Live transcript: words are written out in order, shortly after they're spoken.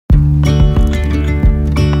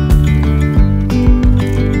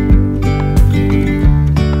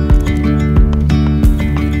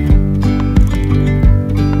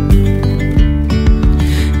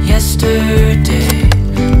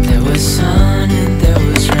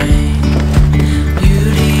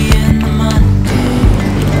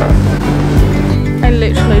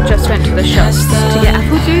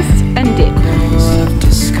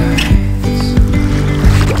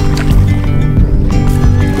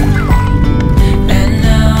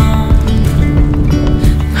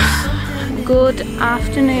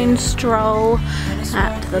afternoon stroll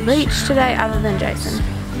at the beach today, other than Jason.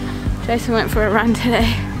 Jason went for a run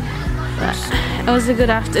today, but it was a good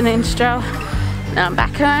afternoon stroll. Now I'm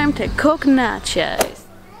back home to cook nachos.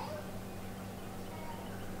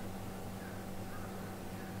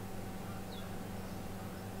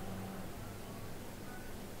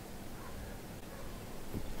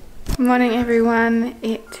 Morning everyone,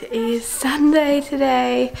 it is Sunday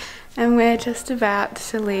today and we're just about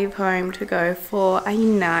to leave home to go for a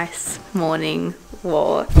nice morning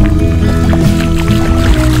walk.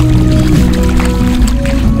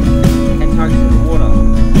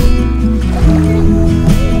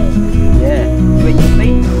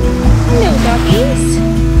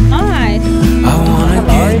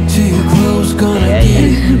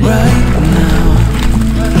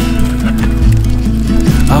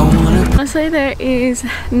 Honestly, there is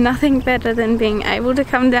nothing better than being able to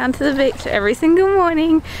come down to the beach every single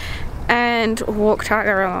morning and walk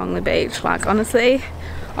Tiger along the beach. Like, honestly,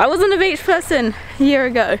 I wasn't a beach person a year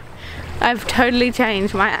ago. I've totally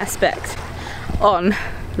changed my aspect on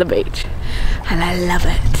the beach and I love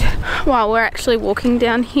it. While we're actually walking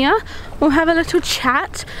down here, we'll have a little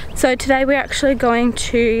chat. So today we're actually going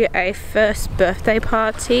to a first birthday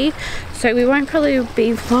party, so we won't probably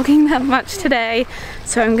be vlogging that much today,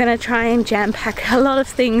 so I'm gonna try and jam pack a lot of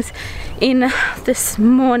things in this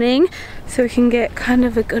morning so we can get kind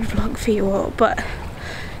of a good vlog for you all. But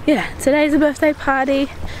yeah, today's a birthday party,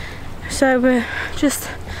 so we're just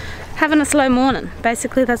having a slow morning.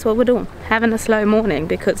 Basically that's what we're doing, having a slow morning,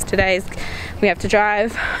 because we have to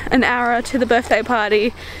drive an hour to the birthday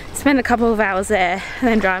party, spend a couple of hours there, and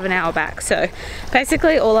then drive an hour back. So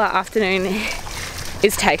basically all our afternoon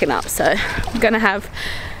is taken up, so I'm gonna have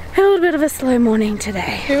a little bit of a slow morning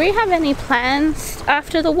today. Do we have any plans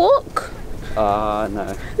after the walk? No.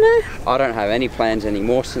 No? I don't have any plans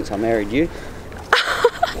anymore since I married you.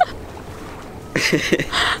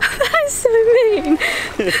 That is so mean.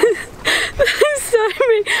 That is so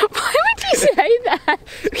mean. Why would you say that?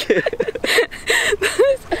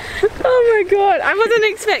 Oh my god, I wasn't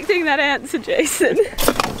expecting that answer, Jason.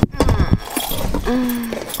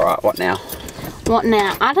 Alright, what now? What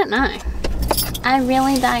now? I don't know. I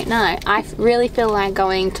really don't know. I really feel like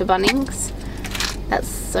going to Bunnings. That's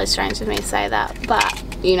so strange of me to say that, but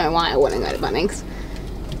you know why I want to go to Bunnings.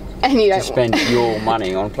 And you don't spend your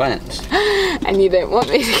money on plants. And you don't want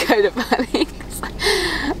me to go to Bunnings.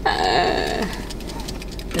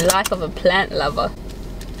 Life of a plant lover.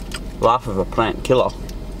 Life of a plant killer.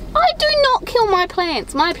 I do not kill my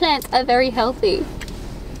plants. My plants are very healthy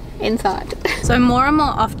inside. So more and more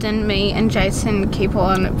often me and Jason keep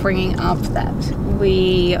on bringing up that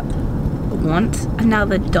we want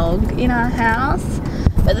another dog in our house.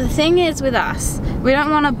 But the thing is with us, we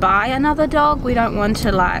don't want to buy another dog. We don't want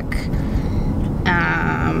to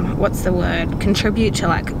what's the word, contribute to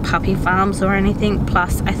like puppy farms or anything.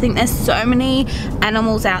 Plus I think there's so many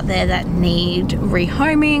animals out there that need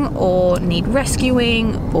rehoming or need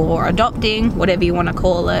rescuing or adopting, whatever you want to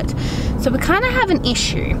call it. So we kind of have an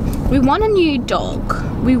issue. We want a new dog.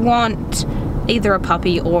 We want either a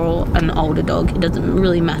puppy or an older dog. It doesn't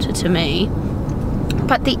really matter to me.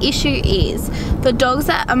 But the issue is the dogs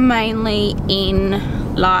that are mainly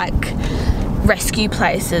in like rescue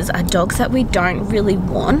places are dogs that we don't really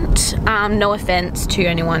want. No offense to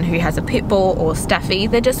anyone who has a pit bull or staffy,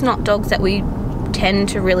 they're just not dogs that we tend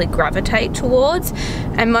to really gravitate towards,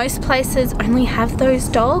 and most places only have those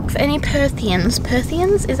dogs. Any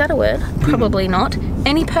Perthians, is that a word? Probably not.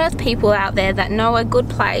 Any Perth people out there that know a good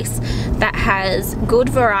place that has good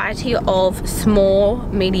variety of small,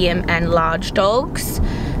 medium and large dogs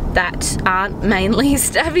that aren't mainly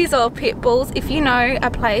staffies or pit bulls, if you know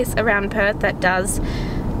a place around Perth that does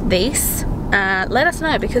this, let us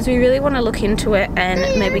know, because we really want to look into it and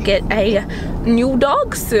maybe get a new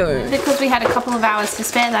dog soon. Because we had a couple of hours to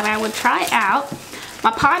spare, that I would try out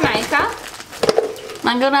my pie maker,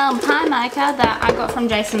 my good old pie maker that I got from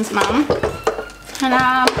Jason's mum,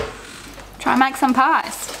 and try and make some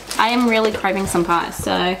pies. I am really craving some pies,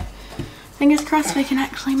 so fingers crossed we can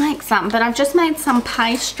actually make some. But I've just made some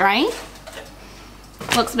pastry.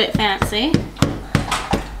 Looks a bit fancy.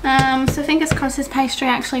 So fingers crossed this pastry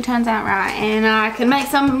actually turns out right and I can make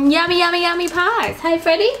some yummy, yummy, yummy pies. Hey,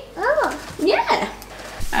 Freddie? Oh. Yeah.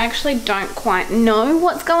 I actually don't quite know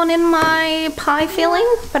what's going in my pie filling,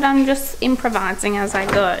 but I'm just improvising as I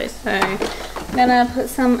go. So I'm gonna put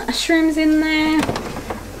some mushrooms in there.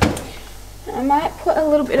 I might put a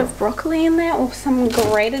little bit of broccoli in there or some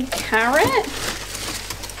grated carrot.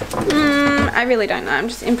 I really don't know. I'm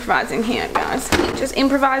just improvising here, guys. Just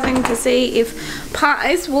improvising to see if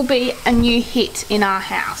pies will be a new hit in our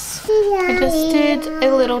house. I just did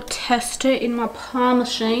a little tester in my pie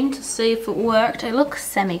machine to see if it worked. It looks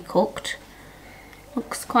semi-cooked.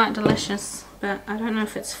 Looks quite delicious, but I don't know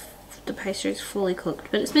if the pastry is fully cooked.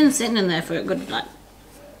 But it's been sitting in there for a good like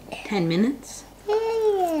 10 minutes.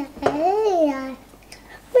 I'm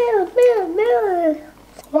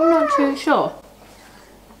not too sure.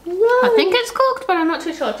 I think it's cooked, but I'm not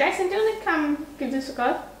too sure. Jason, do you want to come give this a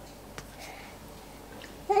go?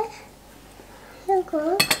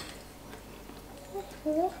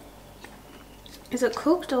 Is it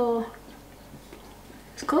cooked or...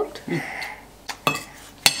 It's cooked?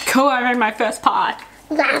 Cool, I made my first pie.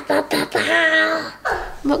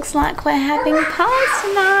 Looks like we're having pies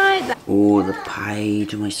tonight. Oh, the pie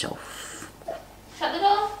to myself. Shut the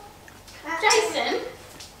door. Jason?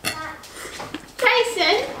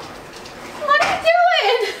 Jason? What are you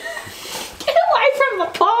doing? Get away from the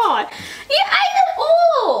pie. You ate it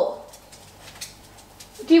all.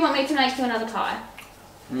 Do you want me to make you another pie?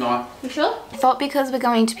 No. You sure? I thought because we're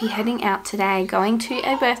going to be heading out today, going to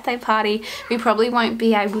a birthday party, we probably won't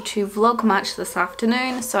be able to vlog much this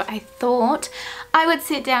afternoon. So I thought I would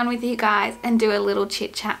sit down with you guys and do a little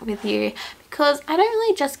chit chat with you, because I don't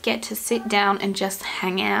really just get to sit down and just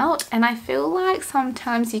hang out. And I feel like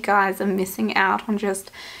sometimes you guys are missing out on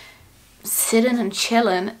just sitting and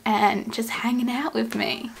chilling and just hanging out with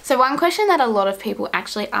me. So one question that a lot of people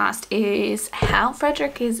actually asked is how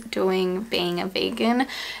Frederick is doing being a vegan.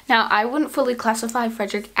 Now, I wouldn't fully classify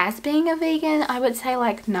Frederick as being a vegan. I would say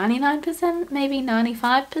like 99%, maybe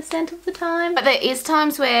 95% of the time. But there is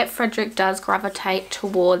times where Frederick does gravitate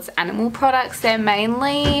towards animal products. They're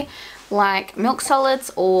mainly like milk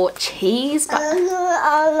solids or cheese. But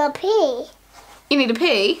I'll pee. You need a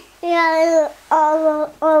pee? Yeah,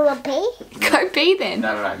 I'll pee. Go pee then.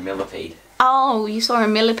 No, millipede. Oh, you saw a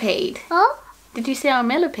millipede. Oh? Did you see a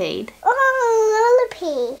millipede? Oh, I'll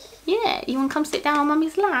pee. Yeah, you want to come sit down on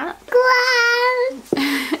Mummy's lap? Ground.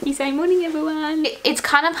 You say morning, everyone. It's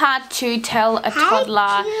kind of hard to tell a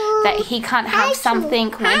toddler that he can't have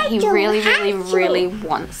something when he really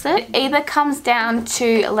wants it. It either comes down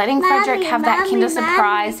to letting Frederick have that Kinder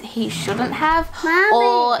Surprise he shouldn't have,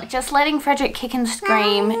 or just letting Frederick kick and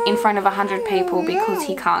scream in front of 100 people because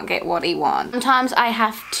he can't get what he wants. Sometimes I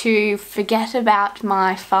have to forget about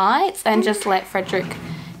my fights and just let Frederick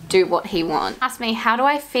do what he wants. Ask me, how do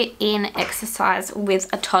I fit in exercise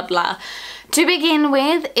with a toddler? To begin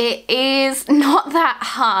with, it is not that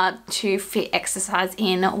hard to fit exercise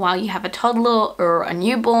in while you have a toddler or a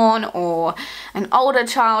newborn or an older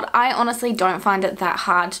child. I honestly don't find it that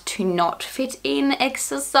hard to not fit in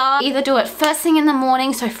exercise. Either do it first thing in the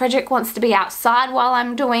morning, so Frederick wants to be outside while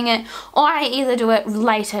I'm doing it, or I either do it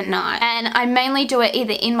late at night. And I mainly do it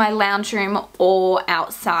either in my lounge room or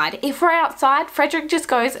outside. If we're outside, Frederick just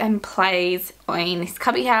goes and plays in his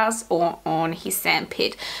cubby house or on his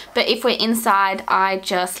sandpit. But if we're inside, I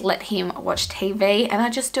just let him watch TV and I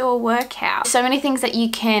just do a workout. So many things that you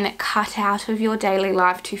can cut out of your daily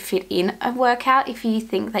life to fit in a workout. If you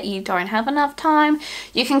think that you don't have enough time,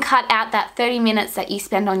 you can cut out that 30 minutes that you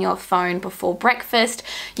spend on your phone before breakfast.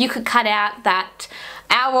 You could cut out that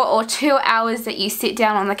hour or 2 hours that you sit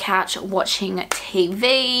down on the couch watching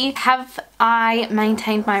TV. Have I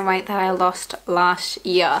maintained my weight that I lost last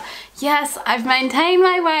year? Yes, I've maintained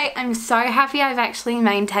my weight. I'm so happy I've actually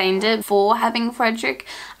maintained it. For having Frederick,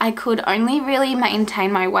 I could only really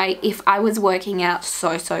maintain my weight if I was working out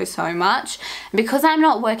so much. Because I'm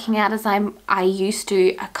not working out as I used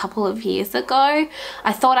to a couple of years ago,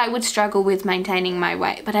 I thought I would struggle with maintaining my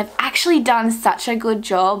weight. But I've actually done such a good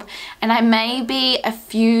job, and I may be a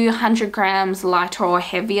few 100 grams lighter or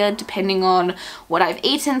heavier depending on what I've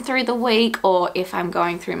eaten through the week or if I'm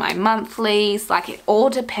going through my monthlies. Like, it all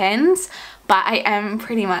depends, but I am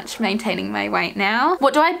pretty much maintaining my weight now.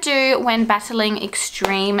 What do I do when battling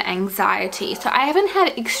extreme anxiety? So I haven't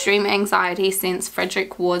had extreme anxiety since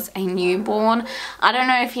Frederick was a newborn. I don't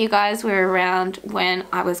know if you guys were around when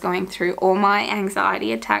I was going through all my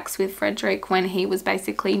anxiety attacks with Frederick when he was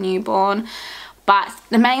basically newborn. But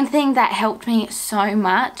the main thing that helped me so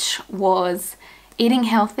much was eating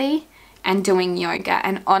healthy and doing yoga.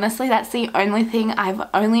 And honestly, that's the only thing I've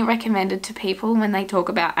only recommended to people when they talk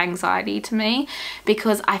about anxiety to me,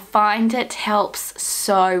 because I find it helps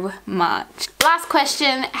so much. Last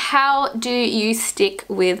question, how do you stick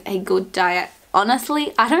with a good diet?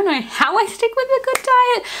 Honestly, I don't know how I stick with a good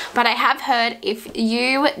diet, but I have heard if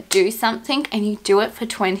you do something and you do it for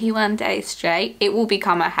 21 days straight, it will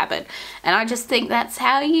become a habit. And I just think that's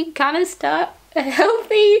how you kind of start a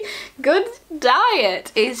healthy, good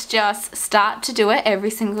diet is just start to do it every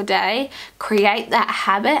single day, create that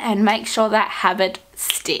habit and make sure that habit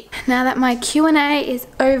sticks. Now that my Q&A is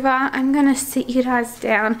over, I'm gonna sit you guys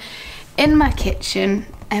down in my kitchen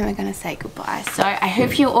and we're gonna say goodbye. So I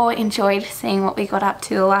hope you all enjoyed seeing what we got up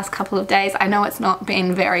to the last couple of days. I know it's not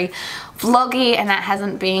been very vloggy and that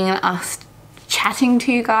hasn't been us chatting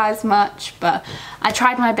to you guys much, but I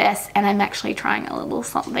tried my best and I'm actually trying a little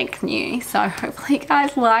something new. So hopefully you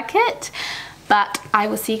guys like it, but I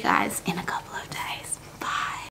will see you guys in a couple of days.